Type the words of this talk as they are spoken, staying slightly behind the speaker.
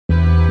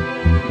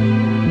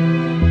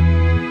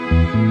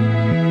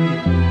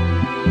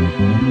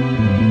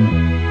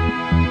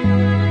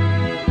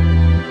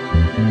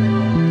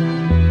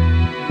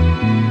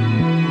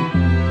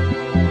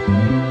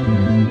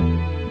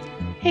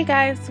Hey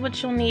guys,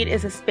 what you'll need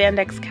is a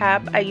spandex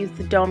cap. I use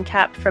the dome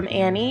cap from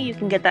Annie. You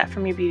can get that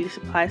from your beauty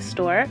supply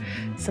store.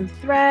 Some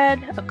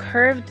thread, a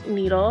curved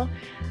needle,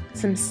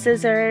 some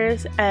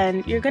scissors,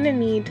 and you're going to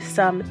need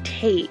some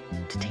tape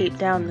to tape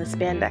down the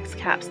spandex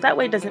cap so that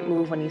way it doesn't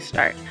move when you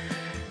start.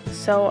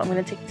 So I'm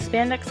going to take the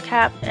spandex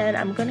cap and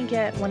I'm going to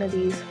get one of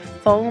these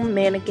foam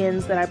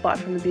mannequins that I bought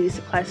from the beauty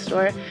supply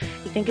store.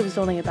 I think it was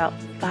only about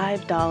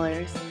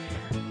 $5,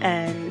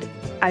 and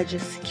I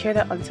just secure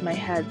that onto my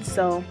head.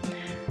 So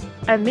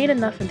I've made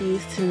enough of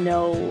these to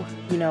know,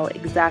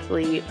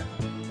 exactly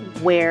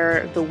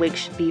where the wig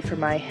should be for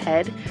my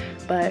head,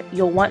 but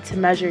you'll want to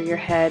measure your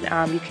head.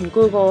 You can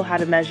Google how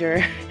to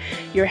measure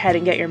your head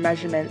and get your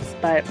measurements,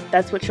 but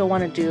that's what you'll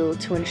want to do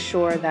to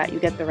ensure that you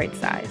get the right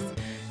size.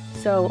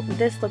 So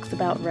this looks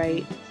about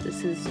right.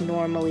 This is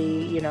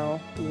normally,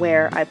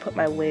 where I put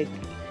my wig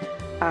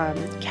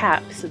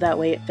cap, so that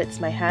way it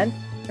fits my head.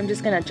 I'm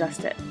just going to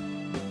adjust it.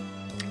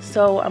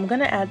 So I'm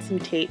going to add some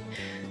tape,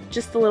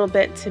 just a little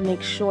bit, to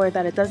make sure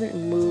that it doesn't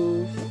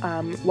move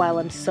while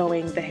I'm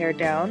sewing the hair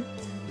down.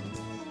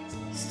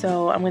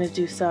 So I'm going to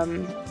do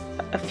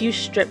a few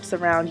strips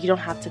around. You don't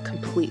have to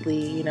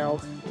completely,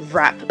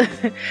 wrap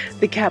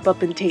the cap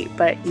up in tape,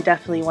 but you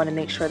definitely want to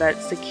make sure that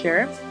it's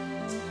secure.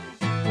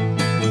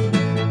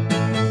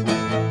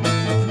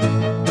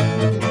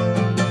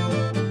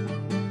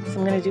 So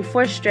I'm going to do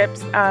 4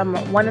 strips,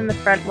 one in the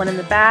front, one in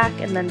the back,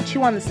 and then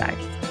 2 on the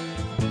sides.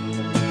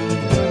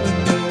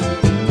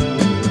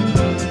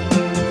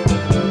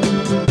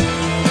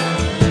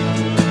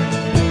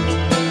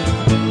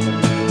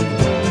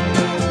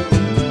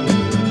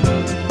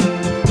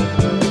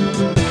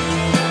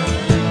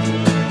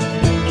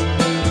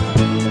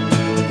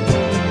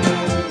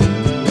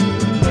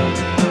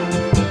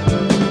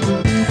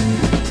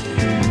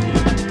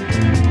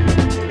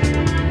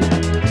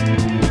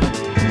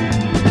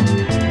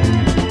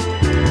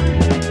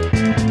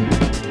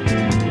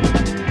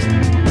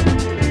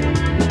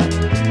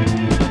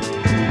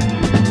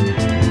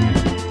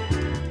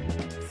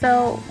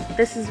 So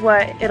this is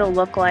what it'll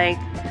look like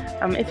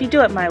if you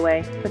do it my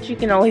way, but you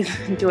can always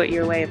do it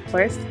your way, of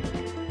course.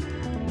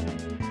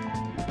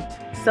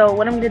 So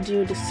what I'm going to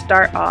do to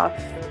start off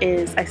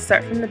is I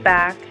start from the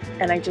back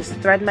and I just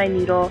thread my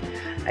needle.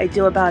 I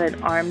do about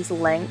an arm's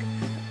length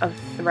of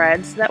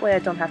thread, so that way I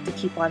don't have to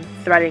keep on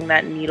threading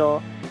that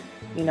needle,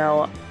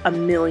 a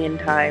million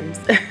times.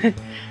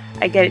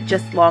 I get it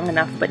just long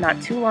enough, but not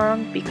too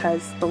long,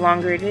 because the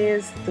longer it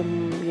is,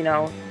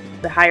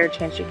 the higher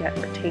chance you get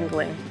for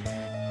tangling.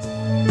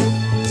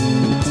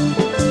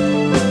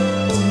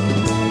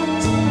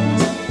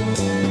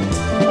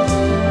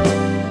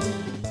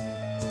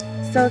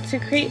 So to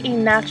create a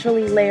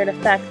naturally layered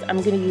effect,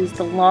 I'm going to use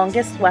the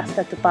longest weft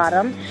at the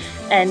bottom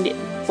and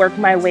work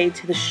my way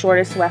to the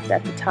shortest weft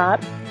at the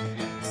top.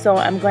 So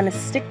I'm going to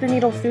stick the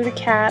needle through the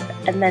cap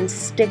and then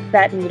stick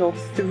that needle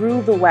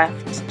through the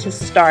weft to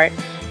start.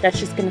 That's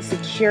just going to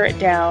secure it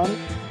down,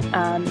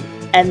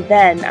 and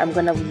then I'm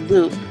going to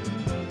loop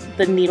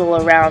the needle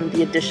around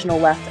the additional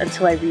weft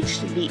until I reach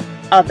the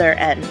other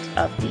end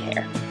of the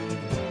hair.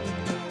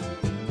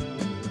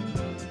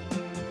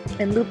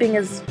 And looping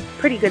is a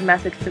pretty good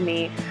method for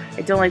me.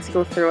 I don't like to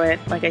go through it,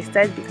 like I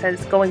said,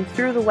 because going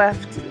through the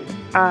weft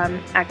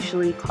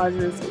actually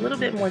causes a little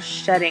bit more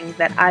shedding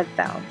that I've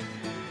found.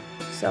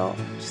 So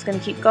I'm just going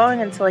to keep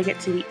going until I get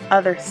to the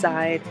other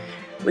side,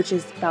 which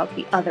is about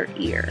the other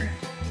ear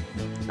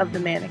of the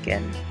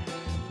mannequin.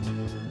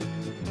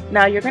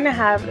 Now you're going to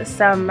have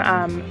some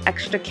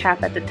extra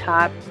cap at the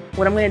top.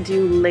 What I'm going to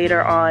do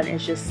later on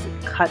is just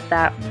cut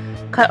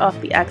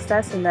off the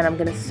excess, and then I'm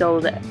going to sew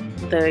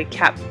the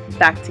cap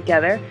back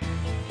together.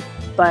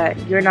 But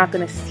you're not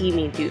going to see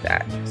me do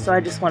that, so I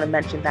just want to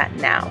mention that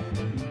now.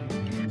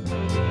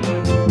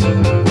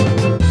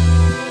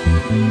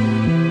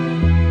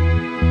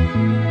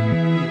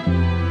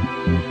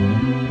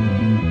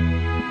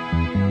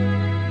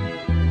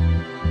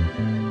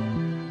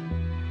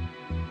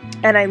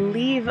 And I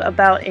leave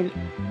about an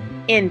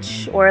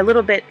inch, or a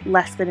little bit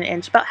less than an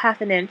inch, about half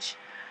an inch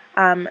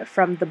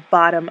from the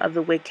bottom of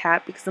the wig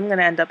cap, because I'm going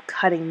to end up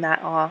cutting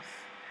that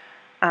off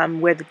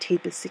where the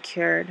tape is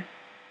secured.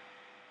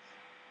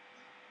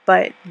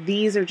 But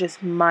these are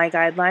just my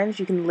guidelines.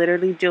 You can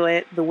literally do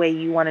it the way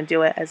you want to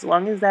do it, as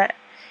long as that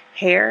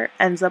hair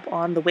ends up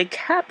on the wig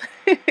cap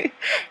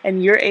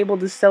and you're able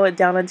to sew it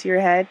down onto your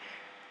head.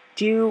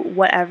 Do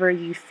whatever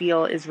you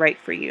feel is right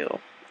for you.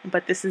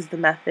 But this is the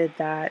method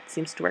that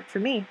seems to work for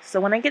me.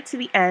 So when I get to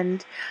the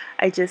end,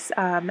 I just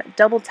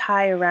double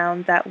tie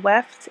around that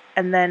weft,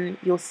 and then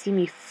you'll see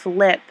me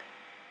flip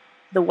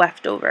the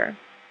weft over.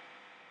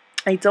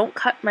 I don't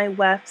cut my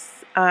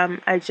wefts,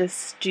 I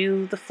just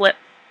do the flip,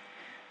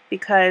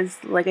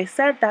 because like I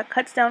said, that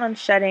cuts down on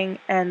shedding,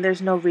 and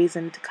there's no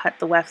reason to cut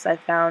the wefts I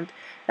found.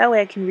 That way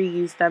I can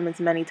reuse them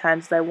as many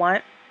times as I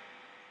want.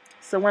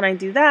 So when I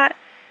do that,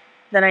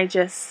 Then I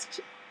just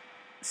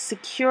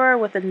secure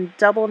with a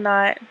double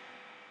knot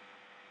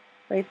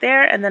right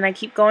there, and then I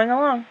keep going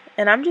along.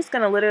 And I'm just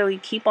going to literally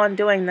keep on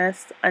doing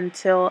this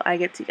until I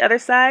get to the other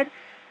side,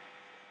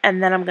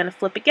 and then I'm going to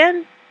flip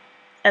again,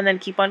 and then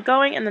keep on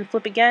going, and then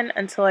flip again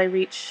until I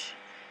reach,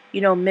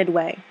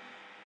 midway.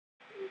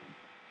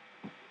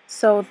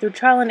 So through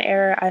trial and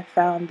error, I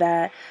found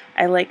that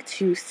I like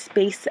to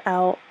space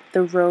out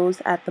the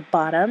rows at the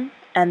bottom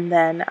and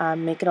then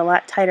make it a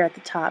lot tighter at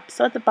the top.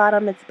 So at the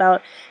bottom, it's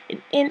about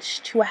 1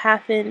 inch to a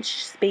 1/2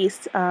 inch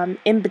space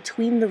in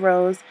between the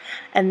rows,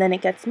 and then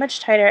it gets much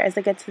tighter as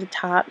I get to the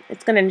top.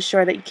 It's going to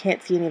ensure that you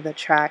can't see any of the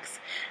tracks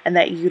and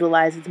that you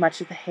utilize as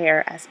much of the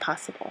hair as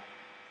possible.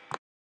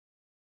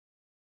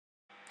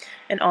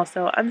 And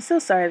also, I'm so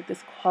sorry that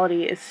this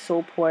quality is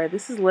so poor.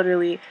 This is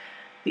literally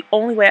the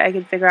only way I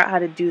can figure out how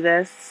to do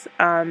this,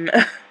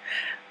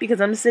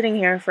 because I'm sitting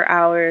here for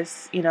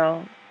hours,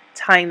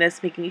 tying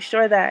this, making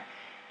sure that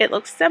it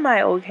looks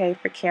semi-okay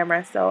for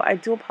camera. So I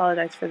do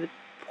apologize for the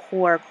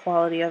poor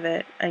quality of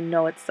it. I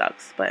know it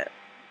sucks, but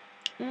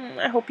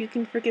I hope you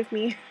can forgive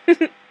me.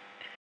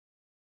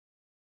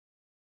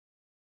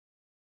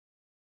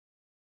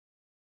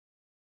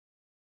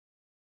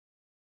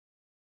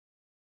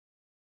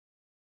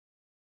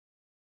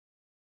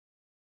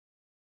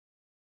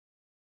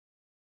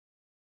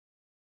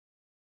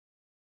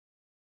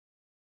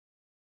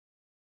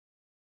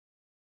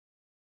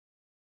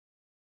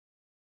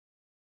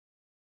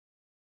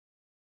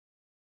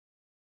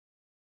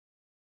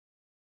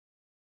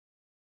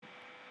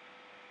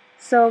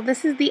 So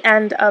this is the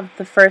end of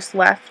the first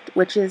weft,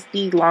 which is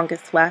the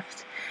longest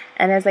weft.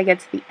 And as I get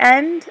to the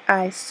end,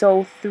 I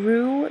sew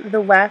through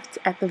the weft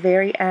at the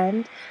very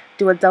end,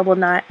 do a double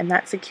knot, and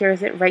that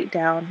secures it right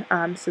down,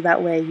 so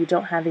that way you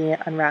don't have any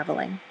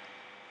unraveling.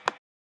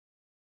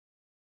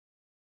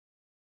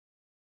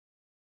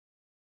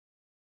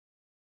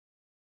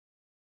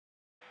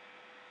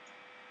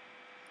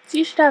 So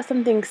you should have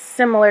something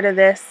similar to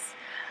this.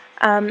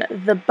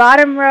 The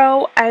bottom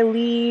row, I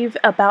leave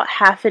about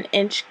 1/2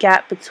 inch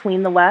gap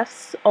between the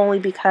wefts, only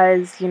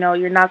because,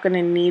 you're not going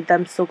to need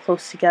them so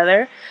close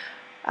together.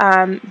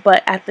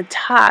 But at the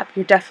top,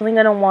 you're definitely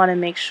going to want to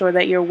make sure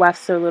that your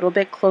wefts are a little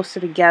bit closer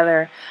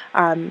together.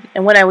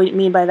 And what I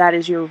mean by that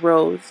is your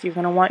rows. You're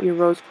going to want your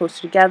rows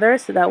closer together,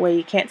 so that way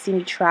you can't see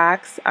any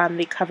tracks.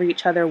 They cover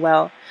each other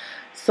well.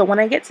 So when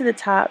I get to the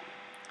top,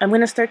 I'm going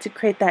to start to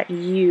create that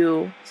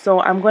U. So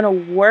I'm going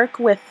to work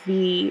with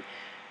the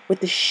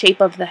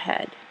shape of the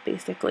head,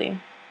 basically.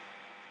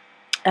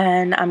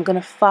 And I'm going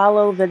to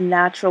follow the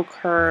natural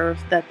curve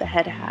that the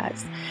head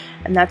has.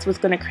 And that's what's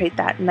going to create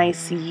that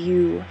nice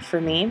U for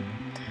me.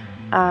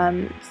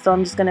 So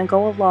I'm just going to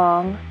go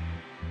along,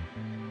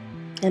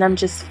 and I'm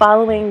just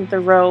following the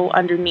row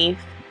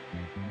underneath,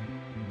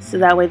 so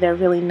that way they're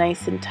really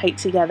nice and tight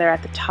together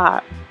at the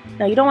top.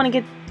 Now you don't want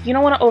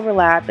to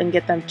overlap and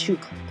get them too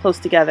close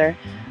together,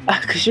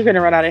 because you're going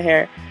to run out of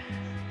hair.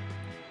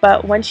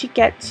 But once you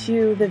get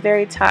to the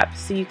very top,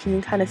 so you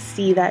can kind of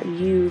see that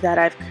U that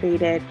I've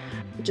created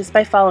just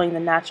by following the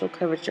natural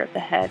curvature of the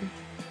head.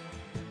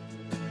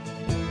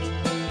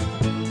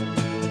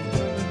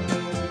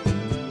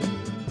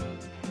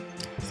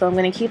 So I'm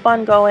going to keep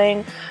on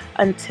going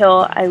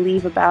until I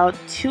leave about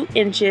 2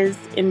 inches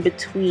in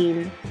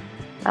between,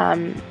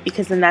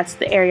 because then that's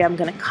the area I'm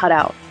going to cut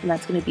out, and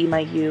that's going to be my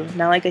U.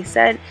 Now, like I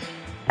said,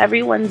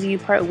 everyone's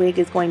U-part wig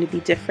is going to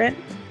be different.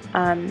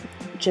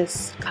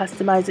 Just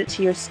customize it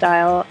to your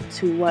style,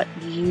 to what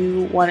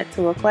you want it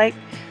to look like.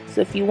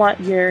 So if you want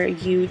your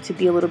U to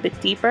be a little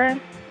bit deeper,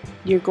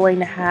 you're going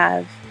to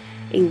have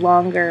a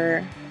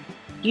longer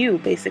U,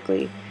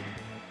 basically.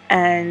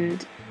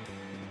 And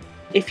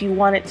if you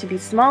want it to be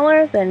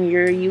smaller, then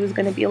your U is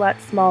going to be a lot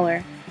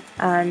smaller.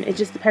 It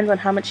just depends on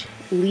how much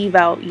leave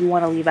out you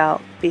want to leave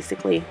out,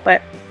 basically.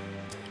 But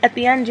at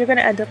the end, you're going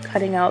to end up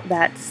cutting out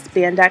that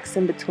spandex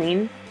in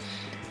between.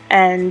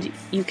 And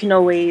you can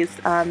always,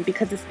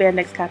 because the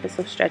spandex cap is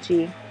so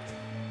stretchy,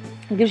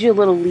 it gives you a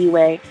little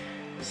leeway.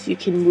 So you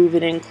can move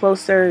it in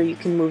closer, you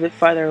can move it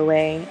farther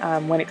away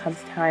when it comes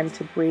time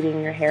to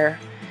braiding your hair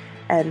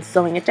and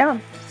sewing it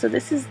down. So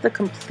this is the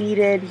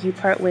completed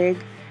U-part wig.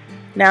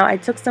 Now I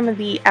took some of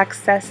the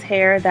excess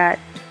hair that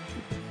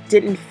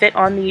didn't fit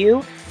on the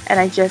U, and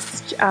I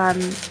just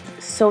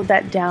sewed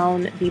that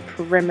down the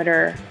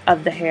perimeter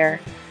of the hair.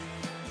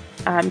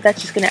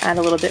 That's just going to add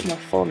a little bit more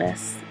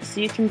fullness. So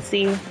you can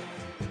see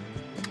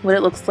what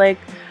it looks like.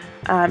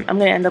 I'm going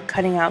to end up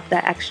cutting out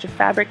that extra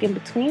fabric in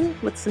between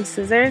with some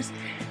scissors.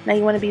 Now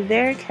you want to be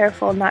very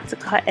careful not to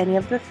cut any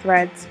of the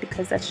threads,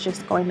 because that's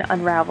just going to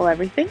unravel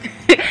everything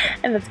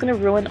and that's going to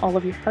ruin all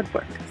of your hard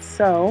work.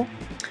 So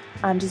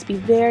just be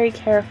very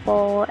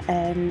careful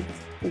and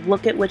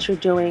look at what you're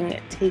doing.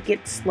 Take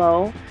it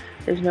slow.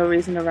 There's no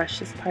reason to rush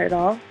this part at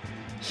all.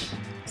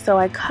 So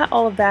I cut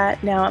all of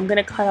that. Now I'm going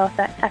to cut off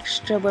that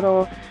extra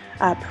little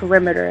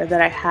perimeter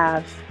that I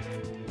have.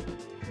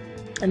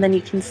 And then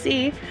you can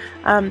see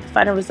the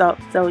final result.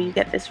 So you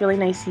get this really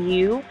nice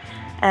U.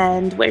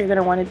 And what you're going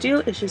to want to do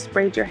is just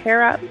braid your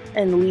hair up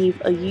and leave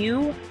a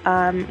U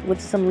with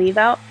some leave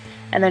out.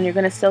 and then you're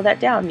going to sew that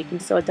down. You can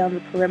sew it down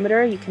the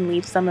perimeter. You can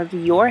leave some of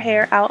your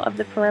hair out of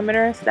the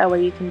perimeter, so that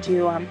way you can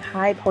do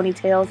high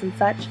ponytails and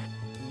such.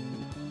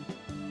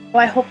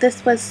 Well, I hope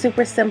this was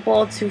super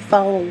simple to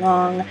follow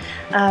along.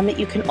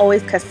 You can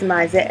always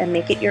customize it and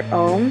make it your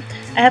own.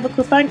 I have a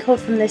coupon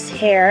code from this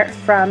hair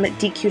from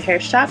DQ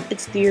Hair Shop.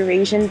 It's the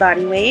Eurasian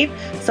Body Wave.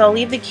 So I'll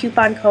leave the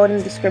coupon code in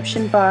the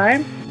description bar.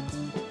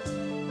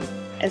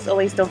 As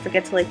always, don't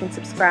forget to like and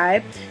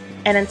subscribe.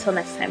 And until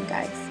next time,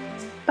 guys.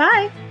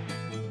 Bye!